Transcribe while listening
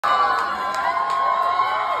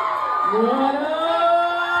What up?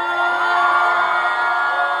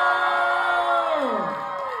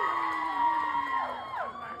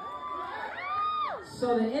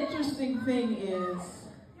 So the interesting thing is,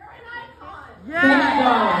 you're an icon. Yeah.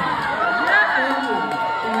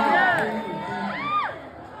 Thank you.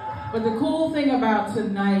 But the cool thing about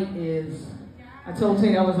tonight is, I told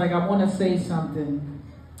Tate, I was like, I want to say something.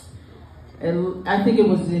 And I think it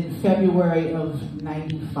was in February of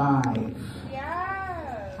 '95.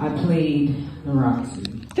 Yeah. I played the Roxy.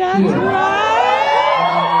 That's right.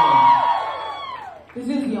 This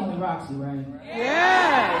is the only Roxy, right?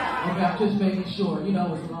 Yes. Okay, I'm just making sure. You know,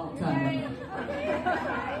 it was a long time ago.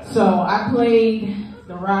 So I played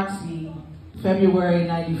the Roxy February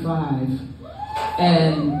 '95,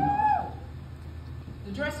 and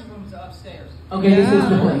the dressing rooms are upstairs. Okay, this is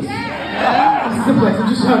the place. This is the place. I'm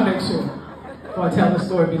just trying to make sure. Before I tell the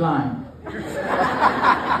story, be lying.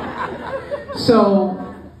 So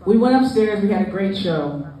we went upstairs. We had a great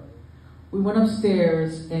show. We went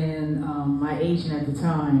upstairs, and my agent at the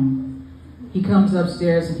time, he comes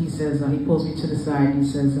upstairs and he says, he pulls me to the side and he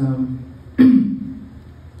says,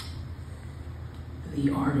 the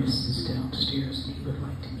artist is downstairs and he would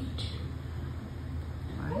like to meet you.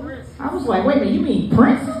 I was like, wait a minute, you mean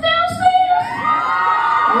Prince is downstairs?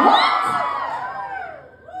 What?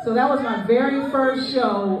 So that was my very first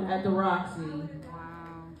show at the Roxy.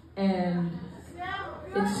 And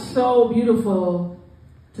it's so beautiful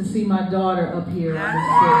to see my daughter up here on the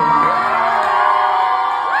stage.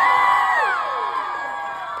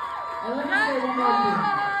 And let me say one more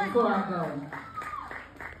thing before I go.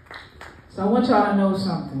 So I want y'all to know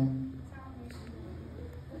something.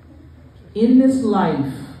 In this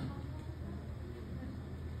life,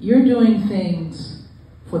 you're doing things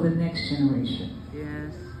for the next generation.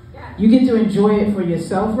 Yes. You get to enjoy it for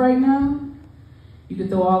yourself right now. You can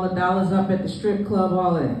throw all the dollars up at the strip club,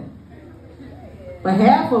 all that. But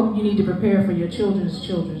half of them you need to prepare for your children's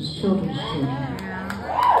children's children's children.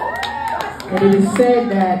 And it is said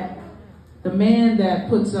that the man that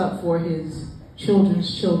puts up for his children's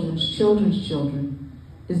children's children's children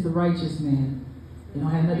is the righteous man. It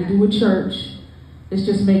don't have nothing to do with church. It's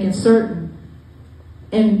just making certain.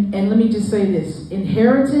 And let me just say this.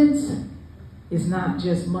 Inheritance is not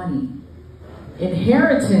just money.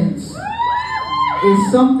 Inheritance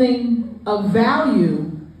is something of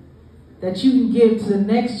value that you can give to the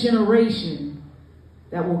next generation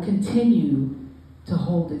that will continue to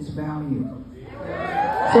hold its value.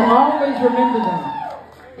 So always remember that.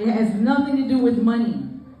 It has nothing to do with money.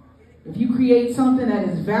 If you create something that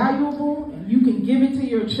is valuable and you can give it to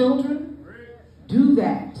your children, do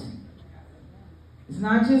that. It's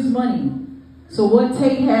not just money. So what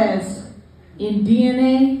Tate has in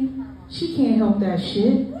DNA, she can't help that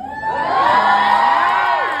shit.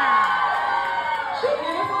 She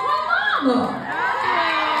did it for my mama.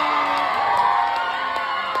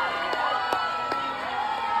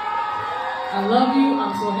 I love you.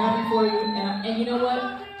 I'm so happy for you. And you know what?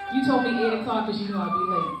 You told me 8 o'clock because you knew I'd be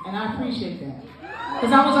late. And I appreciate that.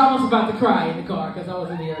 Because I was almost about to cry in the car because I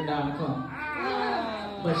wasn't here at 9 o'clock.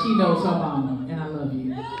 But she knows her mama, and I love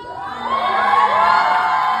you.